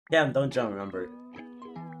Cam, don't jump, remember.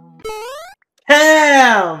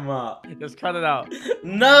 Cam! Just cut it out.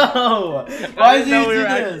 No! Why did you do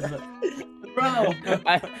this? Bro,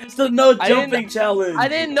 it's a no jumping challenge. I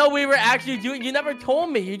didn't know we were actually doing. You never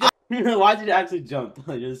told me. You just. Why did you actually jump?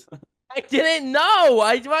 I didn't know.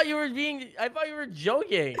 I thought you were being. I thought you were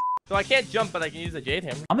joking. So I can't jump, but I can use a jade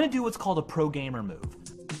hammer. I'm gonna do what's called a pro gamer move.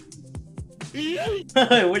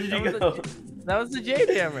 Where did you go? That was the jade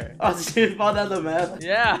hammer. Oh, did you fall down the map?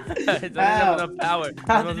 Yeah. It doesn't have enough power. It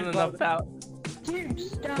wasn't enough power.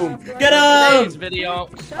 Boom. Get him! Video.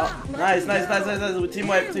 Oh, nice. Team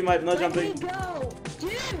wipe, no jumping.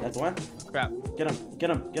 That's one. Crap. Get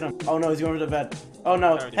him. Oh no, he's going to the bed. Oh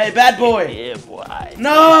no. Hey, bad boy! Yeah, boy.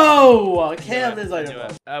 No! Cam is on your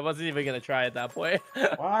phone. I wasn't even gonna try at that point.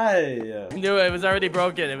 Why? I knew it was already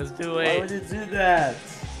broken. It was too late. Why would you do that?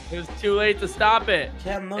 It was too late to stop it.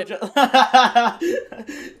 Cam, no jump. Why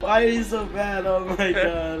are you so bad? Oh my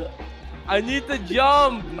god. I need to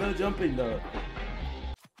jump. No jumping though.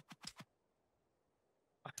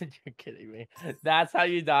 You're kidding me. That's how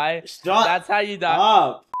you die? Stop. That's how you die?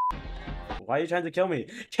 Stop. Why are you trying to kill me?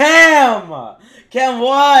 Cam! Cam,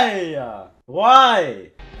 why? Why?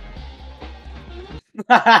 You're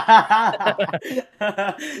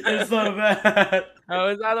so bad. I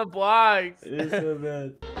was out of blocks. You're so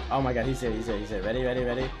bad. Oh my god, he's here.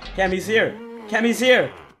 Ready. Cam, he's here. Cam,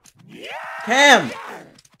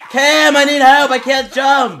 I need help. I can't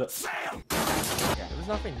jump.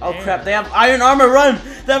 Oh crap, they have iron armor, run!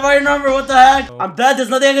 They have iron armor, what the heck? Oh. I'm dead, there's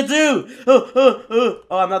nothing I can do!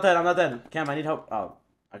 Oh, I'm not dead. Cam, I need help. Oh,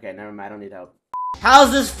 okay, never mind, I don't need help.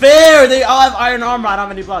 How's this fair? They all have iron armor, I don't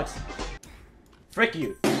have any blocks. Frick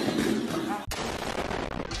you.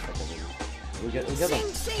 We get them.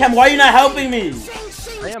 Cam, why are you not helping me?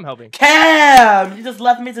 I am helping. Cam! You just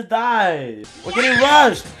left me to die. We're getting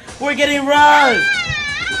rushed!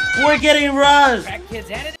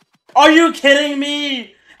 Are you kidding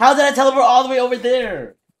me? How did I teleport all the way over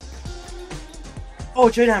there? Oh,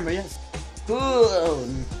 trade hammer, yes. Cool.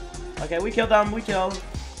 Okay, we killed them. You died.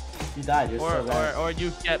 You're so bad. Or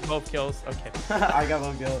you get both kills. Okay. I got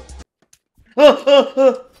both kills.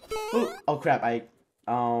 Oh crap!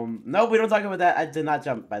 No, we don't talk about that. I did not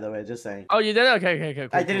jump, by the way. Just saying. Oh, you did? Okay. Cool,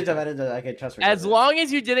 I didn't jump. Okay, trust me. As long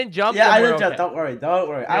as you didn't jump. Yeah, I didn't jump. Don't worry.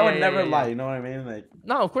 I would never lie. You know what I mean? Like.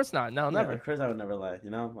 No, of course not. No, never. Of course, I would never lie. You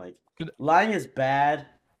know, like lying is bad.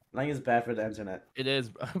 Lying is bad for the internet. It is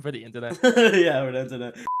for the internet. Yeah, for the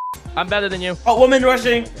internet. I'm better than you. Oh, woman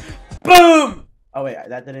rushing. Boom! Oh wait,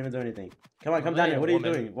 that didn't even do anything. Come on, come down here. What are you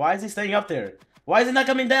doing? Why is he staying up there? Why is he not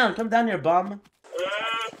coming down? Come down here, bum.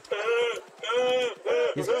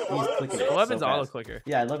 He's clicking. I love his auto clicker.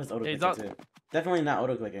 Yeah, I love his auto clicker too. Definitely not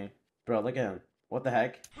auto clicking. Bro, look at him. What the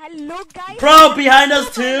heck? Hello guys. Bro, behind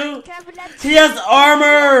us too? He has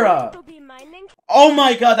armor! Oh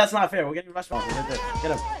my god, that's not fair. We're getting rush balls.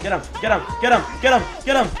 Get him.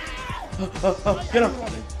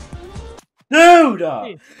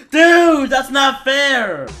 Dude, that's not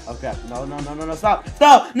fair. Oh crap. No, stop,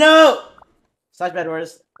 no! Slash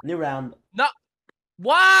Bedwars, new round. No.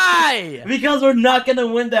 Why? Because we're not gonna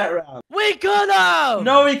win that round. We could've!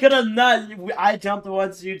 No, we could've not. I jumped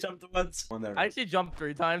once, you jumped once. I actually jumped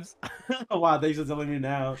 3 times. Wow, thanks for telling me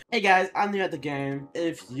now. Hey guys, I'm new at the game.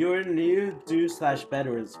 If you're new, do slash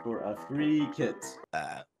Bedwars for a free kit.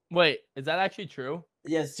 Wait, is that actually true?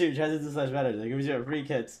 Yes, true. Try to do slash Bedwars. It gives you a free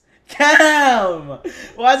kit. Cam!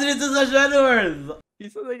 Why did it do slash Bedwars? He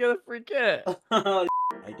said they get a free kit. I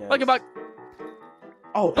guess. Look about.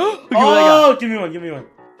 Oh! Oh! Give me one.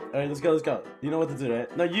 Alright, let's go. You know what to do, right?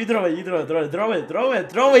 No, you throw it.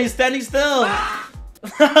 Throw it. He's standing still.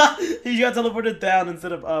 He got teleported down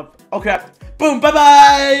instead of up. Oh crap. Boom,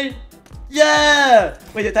 bye-bye! Yeah!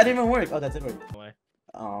 Wait, that didn't even work. Oh, that did work.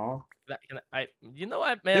 Oh. You know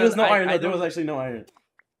what, man? There was no iron. No, there was actually no iron.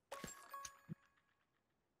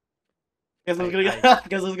 Guess I was gonna get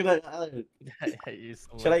iron.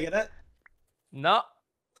 Should I get it? No.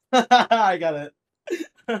 I got it.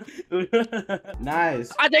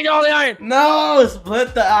 Nice. I take all the iron. No,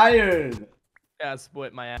 split the iron. Yeah,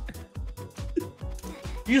 split my ass.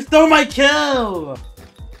 You stole my kill.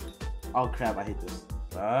 Oh crap! I hate this.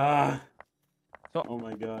 Oh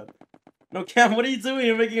my god. No, Cam, what are you doing?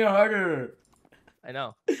 You're making it harder. I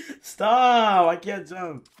know. Stop! I can't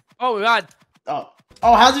jump. Oh god. Oh,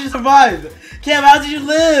 how did you survive? Cam, how did you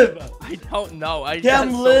live? I don't know.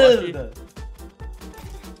 Cam lived. So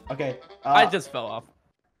okay. I just fell off.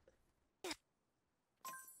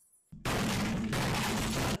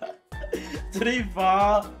 Did he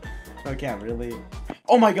fall? No, Cam, really?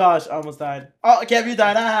 Oh my gosh, I almost died. Oh, Cam, you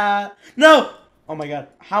died. No! Oh my god,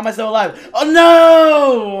 how am I still alive? Oh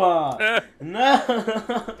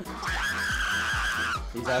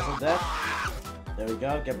He's also dead. There we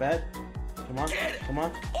go. Get bed. Come on. Come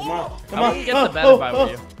on. Come on. Come I on. wouldn't get the bed if I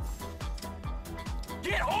were you.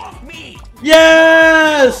 Get off me!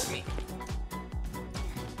 Yes!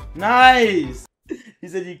 Nice! He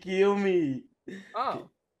said you kill me. Oh.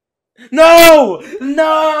 No!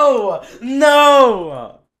 No!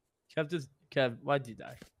 No! Kev, why'd you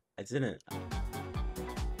die? I didn't.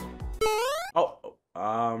 Oh,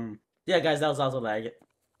 yeah, guys, that was also lag.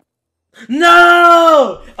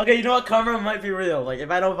 No! Okay, you know what? Karma might be real. Like, if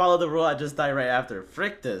I don't follow the rule, I just die right after.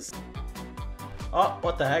 Frick this. Oh,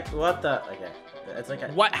 what the heck? What the? Okay, it's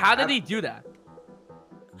okay. What? How did he do that?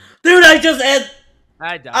 Dude, I just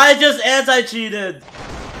anti-cheated.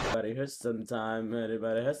 Everybody has some time.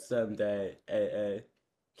 Everybody has some day. Hey.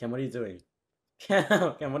 Cam, what are you doing?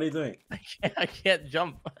 Cam, what are you doing? I can't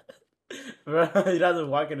jump. Bro, he doesn't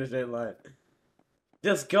walk in a straight line.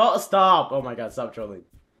 Just go. Stop. Oh my god, stop trolling.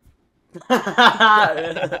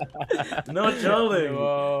 No trolling.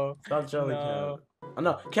 Whoa. Stop trolling, No. Cam. Oh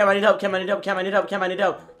no. Cam, I need help. Cam, I need help. Cam, I need help. Cam, I need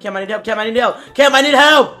help. Cam, I need help. Cam, I need help. Cam, I need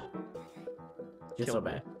help. You're so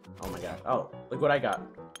bad. Oh my god. Oh, look what I got.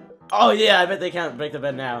 Oh yeah, I bet they can't break the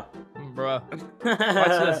bed now. Bruh.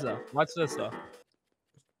 Watch this though. Watch this though.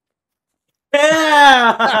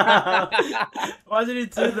 Yeah! Why did he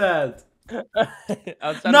do that? I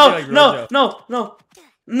was trying to do like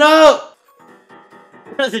No!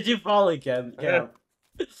 Did you falling, Ken? Cam.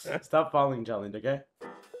 Stop falling challenge, okay?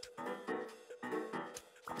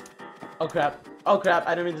 Oh crap. Oh crap,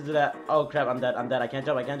 I didn't mean to do that. Oh crap, I'm dead. I can't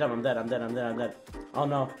jump, I'm dead. Oh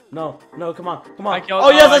no, come on. Oh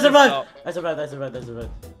yes, I survived! I survived.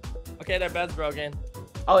 Okay, their bed's broken.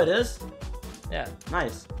 Oh, it is? Yeah.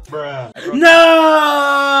 Nice. Bruh. No!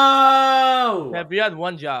 Kev, you had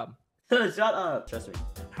one job. Shut up. Trust me.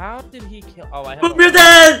 How did he kill? Oh, I have. Boom, you're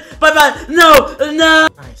dead! Bye! No!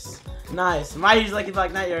 Nice. Mighty's lucky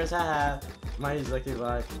block, not yours. Haha. Mighty's lucky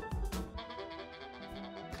block.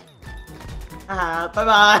 Haha.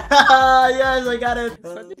 Bye! Yes, I got it.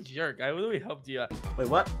 Such a jerk. I literally helped you out. Wait,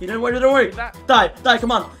 what? You didn't work. That... Die,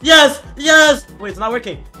 come on. Yes! Wait, it's not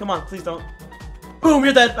working. Come on, please don't. Boom,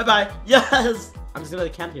 you're dead. Bye. Yes! I'm just gonna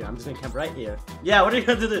camp here. I'm just gonna camp right here. Yeah, what are you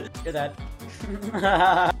gonna do? You're dead.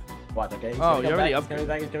 Watch, okay? Oh, you're already up.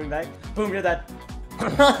 He's coming back. Boom, you're dead.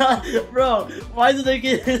 Bro, why did they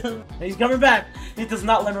get him? He's coming back. He does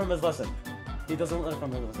not learn from his lesson. He doesn't learn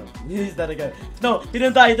from his lesson. He's dead again. No, he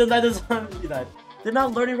didn't die. This time. He died. They're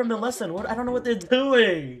not learning from the lesson. What? I don't know what they're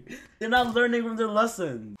doing. They're not learning from their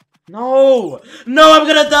lesson. No, I'm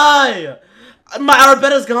gonna die. Our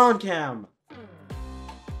bed is gone, Cam.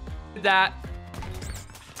 That.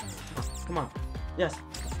 Come on. Yes,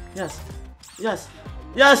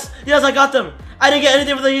 I got them. I didn't get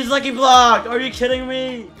anything from the use lucky block. Are you kidding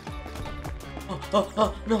me?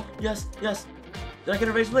 Oh, no. Yes. Did I get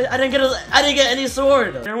a razor blade? I didn't get any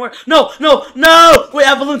sword. It didn't work. No. Wait, I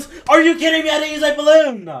have balloons. Are you kidding me? I didn't use my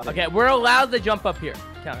balloon. Okay, we're allowed to jump up here.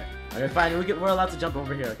 Count it. Okay, fine. We're allowed to jump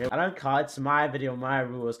over here. Okay. I don't call it. It's my video, my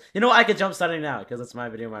rules. You know what? I can jump starting now because it's my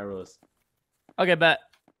video, my rules. Okay, bet.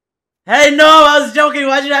 Hey, no, I was joking.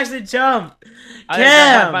 Why'd you actually jump?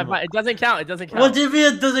 Cam! It doesn't count. What do you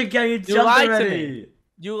mean it doesn't count? You jumped already.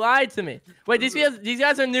 You lied to me. Wait, these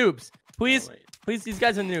guys are noobs. Please, these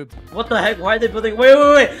guys are noobs. What the heck? Why are they building?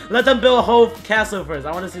 Wait. Let them build a whole castle first.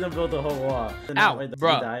 I want to see them build the whole wall. Ow, wait,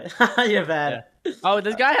 bro. You're bad. Yeah. Oh,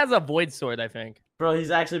 this guy has a void sword, I think. Bro,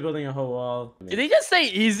 he's actually building a whole wall. Did he just say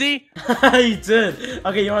easy? He did.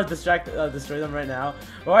 Okay, you want to destroy them right now?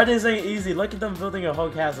 Why are they saying easy? Look at them building a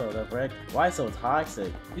whole castle, the frick. Why so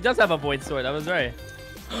toxic? He does have a void sword. I was right.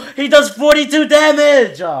 He does 42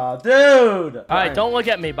 damage! Aw, dude! Alright, don't look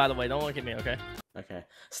at me, by the way. Don't look at me, okay? Okay.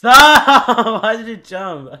 Stop! Why did you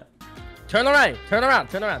jump? Turn around.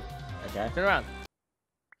 Okay. Turn around.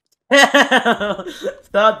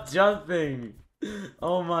 Stop jumping!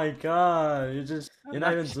 Oh my god! You're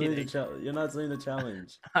not even doing the challenge. You're not doing the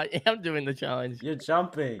challenge. I am doing the challenge. You're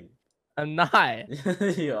jumping. I'm not.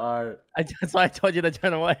 You are. That's why I told you to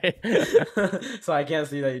turn away. So I can't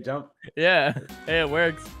see that you jump? Yeah. Hey, it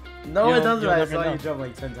works. No, it doesn't. I saw you jump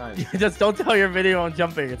like 10 times. Just don't tell your video I'm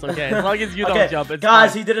jumping. It's okay. As long as you don't jump, it's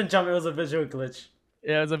guys, fine. he didn't jump. It was a visual glitch.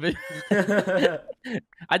 Yeah, it was a bit.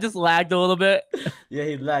 I just lagged a little bit. Yeah,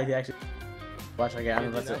 he lagged. He actually. Watch, okay, I'm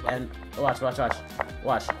about to end. Watch.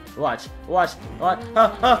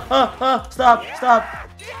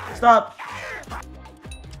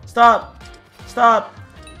 Stop.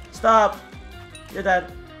 You're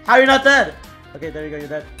dead. How are you not dead? Okay, there you go, you're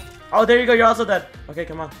dead. Oh, there you go, you're also dead. Okay,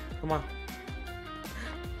 come on.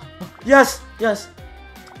 Yes.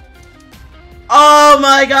 Oh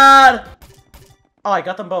my god. Oh, I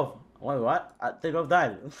got them both. Wait, what? They both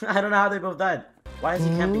died. I don't know how they both died. Why is he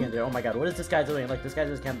camping in there? Oh my god, what is this guy doing? Like, this guy's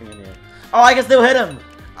just camping in here. Oh, I can still hit him.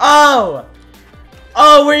 Oh!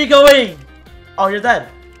 Oh, where are you going? Oh, you're dead.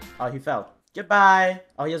 Oh, he fell. Goodbye.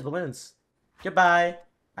 Oh, he has balloons. Goodbye.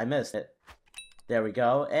 I missed it. There we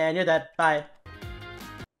go. And you're dead. Bye.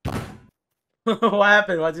 What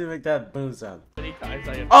happened? Why'd you make that boom sound?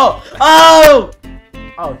 Oh! Oh!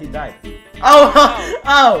 Oh, he died. Oh!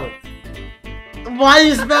 Oh! Why are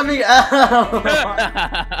you spamming? Oh!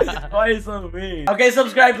 Why are you so mean? Okay,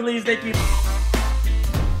 subscribe please. Thank you.